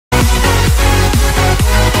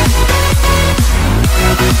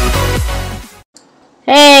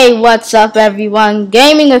Hey, what's up everyone?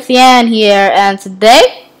 Gaming with Yan here, and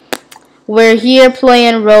today we're here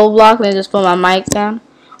playing Roblox. Let me just put my mic down.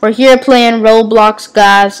 We're here playing Roblox,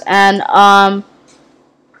 guys, and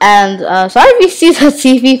sorry if you see the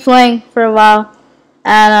TV playing for a while.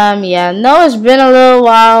 And yeah, no, it's been a little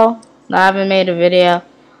while. I haven't made a video,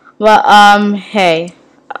 but hey,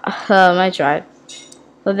 I tried.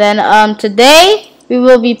 So then today we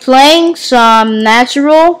will be playing some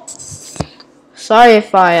natural. Sorry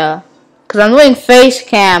if cause I'm doing face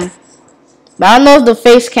cam, but I don't know if the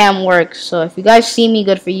face cam works. So if you guys see me,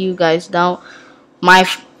 good for you guys. Don't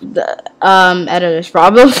editor's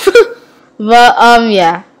problem. But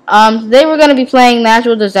yeah, today we're gonna be playing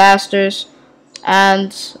natural disasters,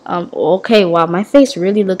 and okay, wow, my face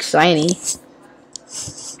really looks shiny.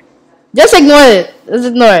 Just ignore it. Just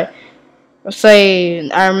ignore it. Let's say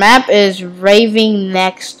our map is Raving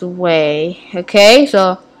Next Way. Okay,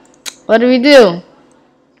 so what do we do?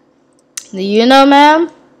 Do you know, ma'am?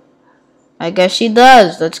 I guess she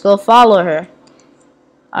does. Let's go follow her.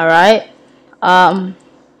 Alright.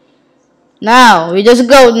 Now, we just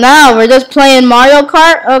go. Now, we're just playing Mario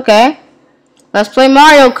Kart? Okay. Let's play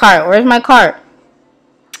Mario Kart. Where's my cart?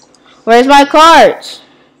 Where's my cart?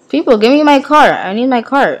 People, give me my cart. I need my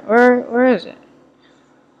cart. Where is it?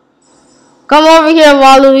 Come over here,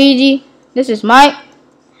 Waluigi. This is my...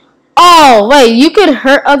 Oh, wait, you could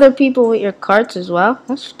hurt other people with your carts as well.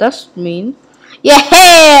 That's mean.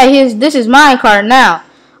 Yeah, this is my cart now.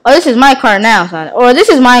 Oh, this is my cart now, son. Or this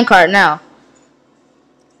is my cart now.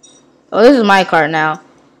 Oh, this is my cart now.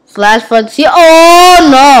 Flash flood. See?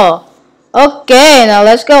 Oh, no. Okay, now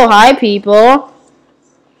let's go. Hi, people.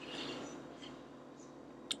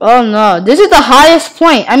 Oh, no. This is the highest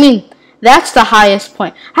point. I mean... That's the highest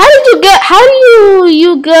point. How do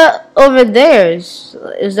you get over there? Is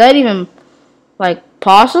that even like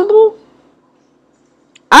possible?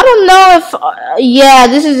 I don't know if yeah,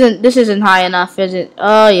 this isn't high enough, is it?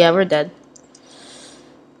 Oh yeah, we're dead.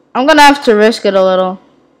 I'm gonna have to risk it a little.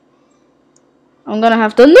 I'm gonna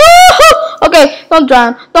have to no. Okay, don't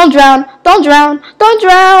drown, don't drown, don't drown, don't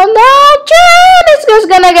drown, don't drown. It's just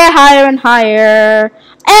gonna get higher and higher.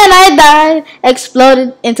 And I died,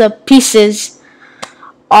 exploded into pieces.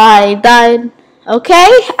 I died. Okay,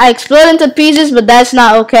 I exploded into pieces, but that's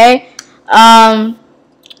not okay. Man,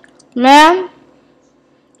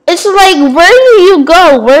 it's like, where do you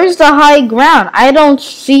go? Where's the high ground? I don't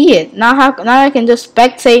see it. Now I can just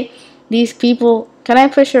spectate these people. Can I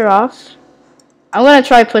push her off? I'm gonna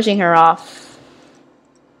try pushing her off.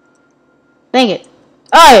 Dang it.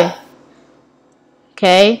 Oh.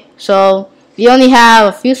 Okay, so. We only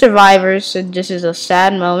have a few survivors, so this is a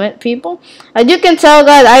sad moment, people. As you can tell,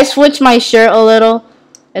 guys, I switched my shirt a little.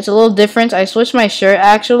 It's a little different. I switched my shirt,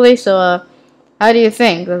 actually, so, how do you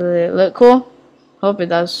think? Does it look cool? Hope it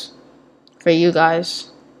does for you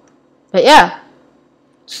guys. But, yeah.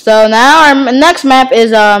 So, now our next map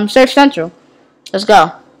is, Surf Central. Let's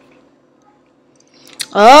go.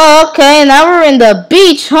 Oh, okay, now we're in the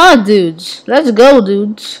beach, huh, dudes? Let's go,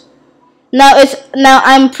 dudes. Now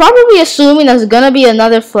I'm probably assuming there's gonna be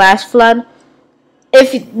another flash flood.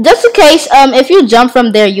 If just in case, if you jump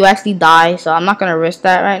from there, you actually die. So I'm not gonna risk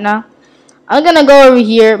that right now. I'm gonna go over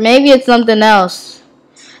here. Maybe it's something else.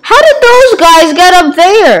 How did those guys get up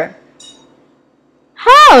there?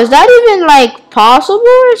 How is that even like possible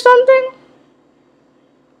or something?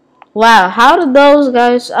 Wow, how did those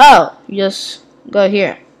guys? Oh, just go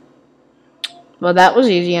here. Well, that was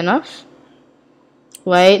easy enough.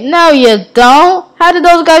 Wait, no you don't. How did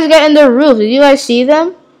those guys get in the roof? Did you guys see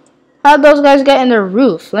them? How did those guys get in the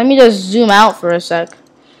roof? Let me just zoom out for a sec.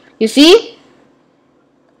 You see?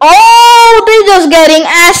 Oh, they're just getting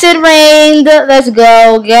acid rained. Let's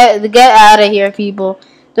go. Get out of here, people.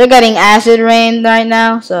 They're getting acid rained right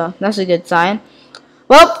now, so that's a good sign.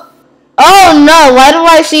 Well, oh no, why do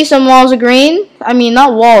I see some walls green? I mean,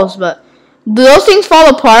 not walls, but do those things fall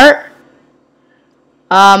apart?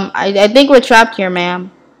 I think we're trapped here,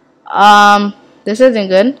 ma'am. This isn't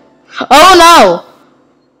good. Oh no!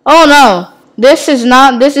 Oh no! This is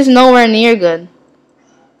nowhere near good.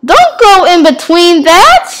 Don't go in between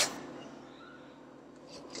that!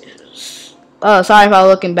 Oh, sorry if I was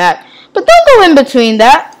looking back. But don't go in between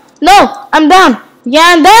that. No, I'm down. Yeah,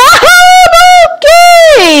 I'm down.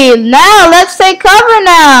 Okay! Now, let's take cover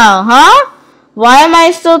now, huh? Why am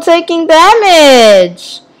I still taking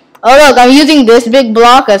damage? Oh look, I'm using this big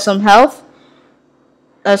block as some health.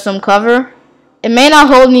 As some cover. It may not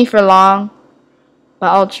hold me for long.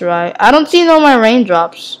 But I'll try. I don't see no more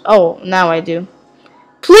raindrops. Oh, now I do.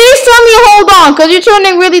 Please tell me hold on, because you're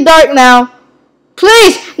turning really dark now.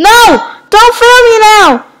 Please! No! Don't fail me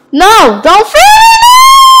now! No! Don't fail me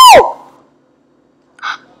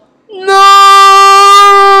No!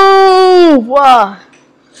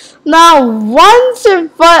 Not one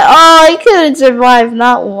survive. Oh, he couldn't survive.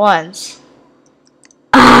 Not once.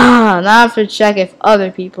 Now I have to check if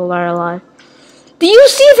other people are alive. Do you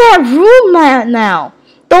see that room now?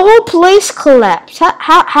 The whole place collapsed.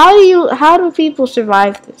 How do people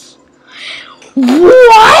survive this?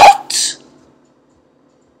 What?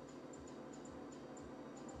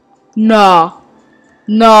 No.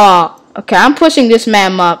 Okay, I'm pushing this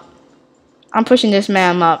man up.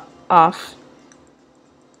 Off.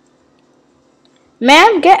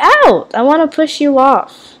 Ma'am, get out. I want to push you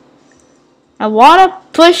off. Can I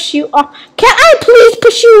please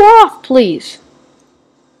push you off, please?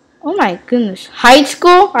 Oh my goodness. High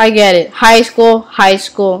school? I get it. High school.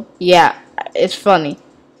 Yeah, it's funny.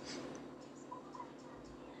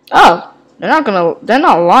 Oh, they're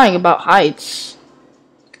not lying about heights.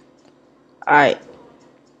 Alright.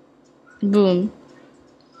 Boom.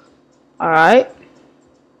 Alright.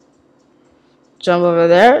 Jump over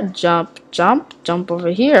there. Jump over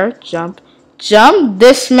here. Jump.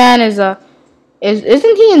 This man isn't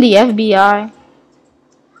he in the FBI?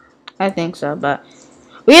 I think so, but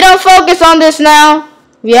we don't focus on this now.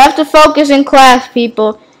 We have to focus in class,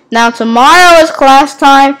 people. Now tomorrow is class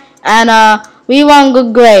time, and we want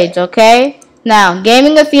good grades, okay? Now,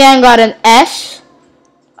 Gaming with Yang got an S.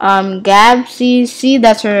 Gab C,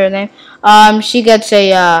 that's her name. She gets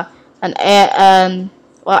an A,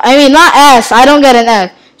 well, I mean not S. I don't get an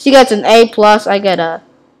S. She gets an A plus. I get a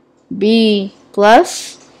B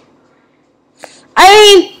plus.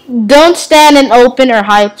 I mean, don't stand in open or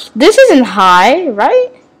high. This isn't high,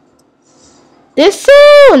 right? This,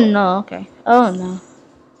 oh no, okay. Oh no.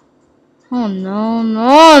 Oh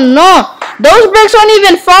no. Those bricks aren't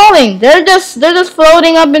even falling. They're just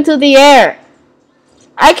floating up into the air.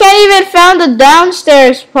 I can't even find the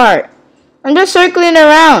downstairs part. I'm just circling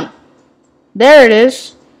around. There it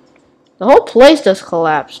is. The whole place just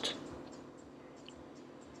collapsed.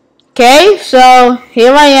 Okay, so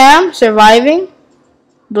here I am, surviving,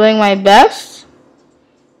 doing my best.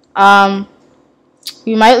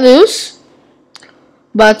 We might lose,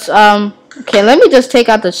 but okay, let me just take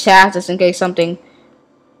out the chat just in case something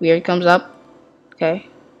weird comes up. Okay.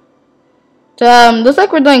 Looks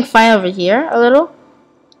like we're doing fine over here a little.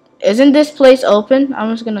 Isn't this place open?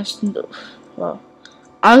 I'm just gonna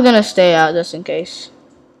stay out just in case.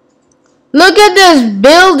 Look at this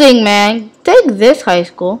building, man. Take this, high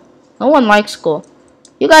school. No one likes school.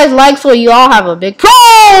 You guys like school, you all have a big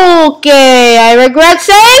okay, I regret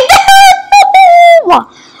saying that.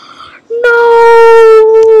 No.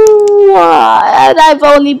 And I've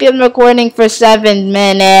only been recording for 7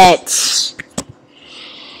 minutes.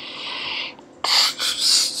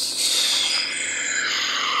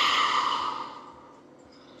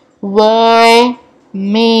 Why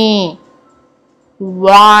me?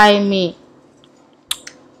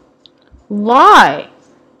 Why?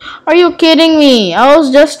 Are you kidding me? I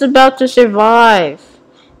was just about to survive.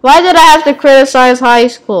 Why did I have to criticize high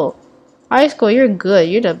school? High school, you're good.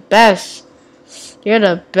 You're the best. You're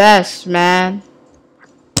the best, man.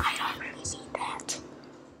 I don't really need that.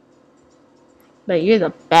 But you're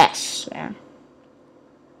the best, man.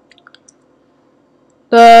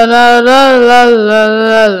 La la la la la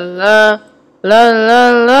la la la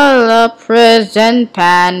la la la. Prison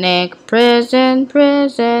panic. Prison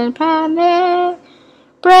panic.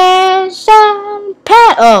 Prison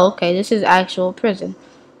panic. Oh, okay. This is actual prison.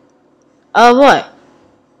 Oh boy.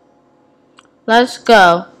 Let's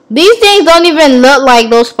go. These things don't even look like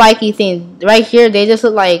those spiky things right here. They just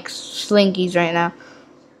look like slinkies right now.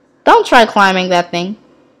 Don't try climbing that thing,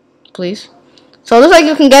 please. So it looks like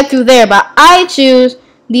you can get through there, but I choose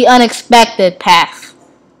the unexpected path.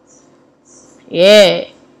 Yeah.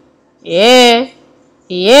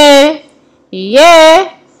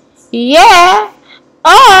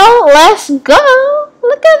 Oh, let's go.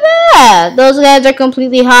 Look at that. Those guys are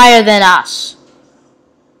completely higher than us.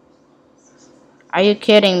 Are you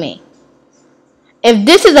kidding me? If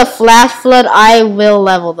this is a flash flood, I will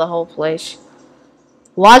level the whole place.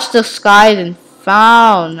 Watch the skies and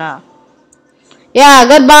found. Yeah,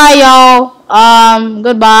 goodbye, y'all.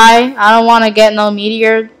 Goodbye. I don't want to get no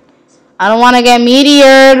meteored. I don't want to get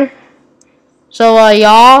meteored. So,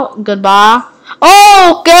 y'all, goodbye.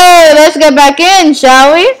 Okay, let's get back in,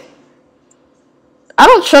 shall we? I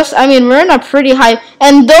don't trust. I mean, we're in a pretty high,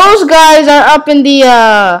 and those guys are up in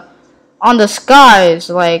the on the skies.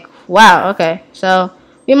 Like, wow. Okay, so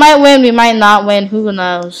we might win, we might not win. Who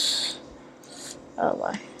knows?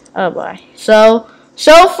 Oh boy. So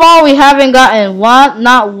far we haven't gotten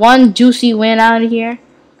not one juicy win out of here.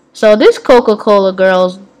 So this Coca-Cola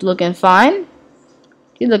girl's looking fine.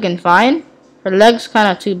 She's looking fine. Her legs kind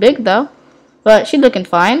of too big though, but she's looking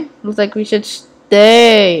fine. Looks like we should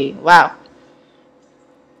stay. Wow.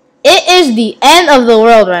 It is the end of the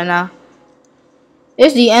world right now.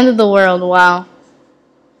 It's the end of the world. Wow.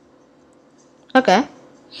 Okay.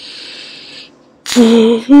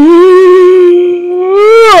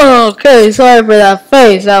 Okay, sorry for that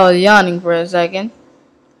face. I was yawning for a second.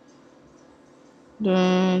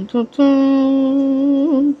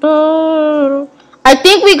 I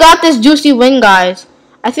think we got this juicy win, guys.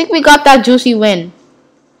 I think we got that juicy win.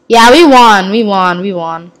 Yeah, we won. We won. We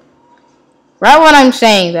won. Right when I'm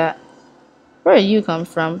saying that. Where did you come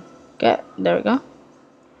from? Okay, there we go.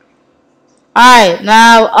 Alright,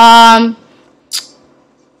 now,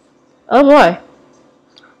 oh boy.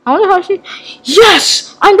 I wonder how she...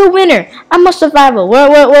 Yes! I'm the winner! I'm a survivor.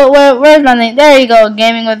 Where's my name? There you go.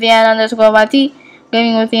 Gaming with Vienna _YT.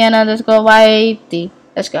 Gaming with Vienna _YT.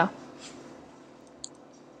 Let's go.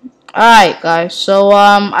 Alright, guys. So,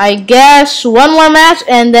 I guess one more match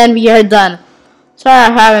and then we are done. Sorry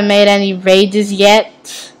I haven't made any rages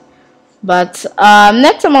yet. But,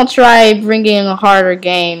 next time I'll try bringing a harder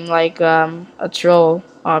game, like, a troll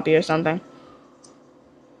hobby or something.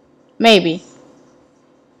 Maybe.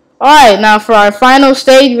 Alright, now for our final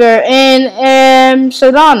stage, we're in,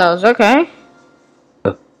 Sedanos, okay.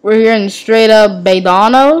 We're here in straight up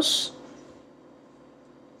Baidanos.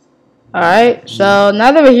 Alright, so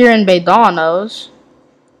now that we're here in Baidanos.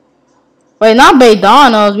 Wait, not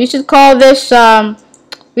Baidanos, we should call this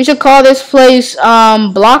place,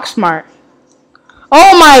 Blocksmart.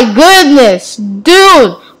 Oh my goodness,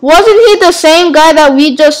 dude! Wasn't he the same guy that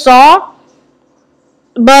we just saw?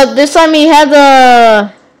 But this time he had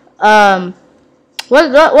the,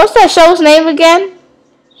 what's that show's name again?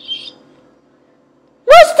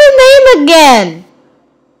 What's the name again?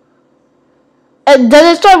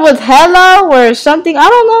 Does it start with hello or something? I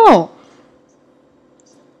don't know.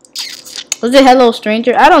 Was it hello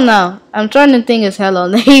stranger? I don't know. I'm trying to think it's hello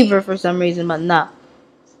neighbor for some reason, but no.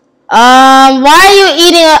 Why are you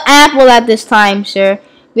eating an apple at this time, sir?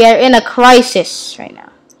 We are in a crisis right now.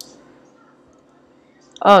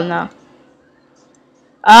 Oh no.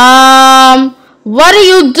 What are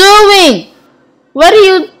you doing? What are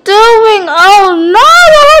you doing? Oh no,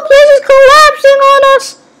 the whole place is collapsing on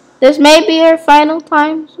us. This may be our final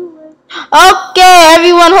time. Okay,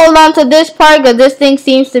 everyone hold on to this part because this thing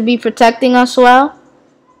seems to be protecting us well.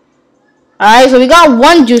 Alright, so we got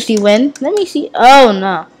one juicy win. Let me see. Oh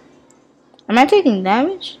no. Am I taking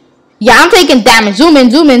damage? Yeah, I'm taking damage. Zoom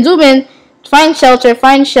in, zoom in, zoom in. Find shelter,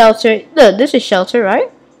 find shelter. Look, this is shelter,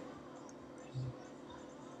 right?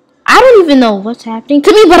 I don't even know what's happening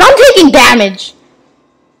to me, but I'm taking damage.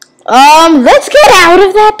 Let's get out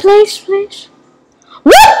of that place, please.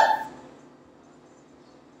 What?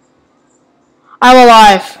 I'm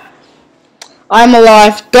alive. I'm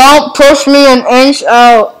alive. Don't push me an inch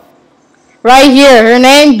out. Right here, her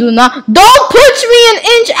name, don't push me an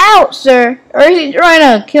inch out, sir. Or is he trying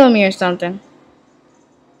to kill me or something?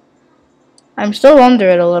 I'm still under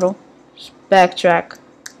it a little. Just backtrack.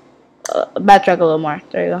 Backtrack a little more.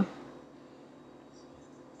 There you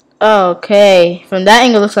go. Okay. From that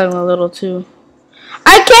angle, it looks like I'm a little too...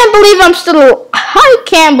 I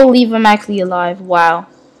can't believe I'm actually alive. Wow.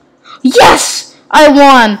 Yes! I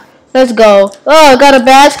won. Let's go. Oh, I got a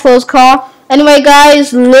badge. Close call. Anyway,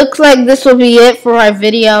 guys, looks like this will be it for our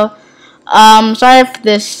video. Sorry if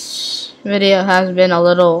this video has been a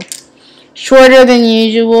little shorter than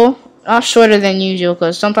usual. Not shorter than usual,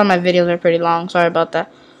 because sometimes my videos are pretty long. Sorry about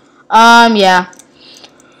that. Yeah.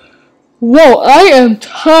 Whoa, I am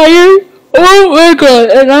tired. Oh my god,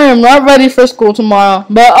 and I am not ready for school tomorrow.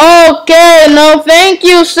 But okay, no thank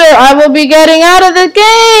you, sir. I will be getting out of the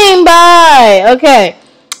game. Bye. Okay.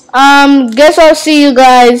 Guess I'll see you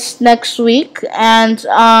guys next week. And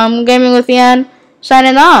Gaming with Ian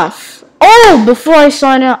signing off. Oh, before I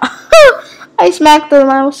sign off, I smacked the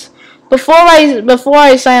mouse. Before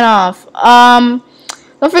I sign off,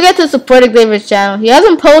 don't forget to support Xavier's channel. He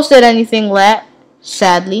hasn't posted anything yet,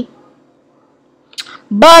 sadly.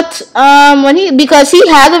 But because he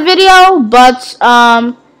had a video, but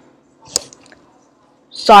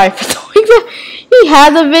sorry for doing that. He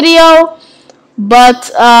had a video,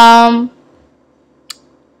 but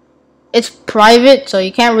it's private, so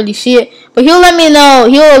you can't really see it. But he'll let me know.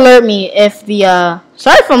 He'll alert me if the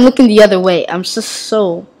sorry if I'm looking the other way. I'm just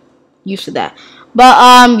so used to that. But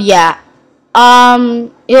yeah.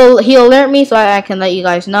 He'll alert me so I can let you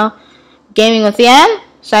guys know. Gaming with Ian,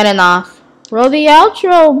 signing off. Roll the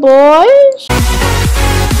outro, boys.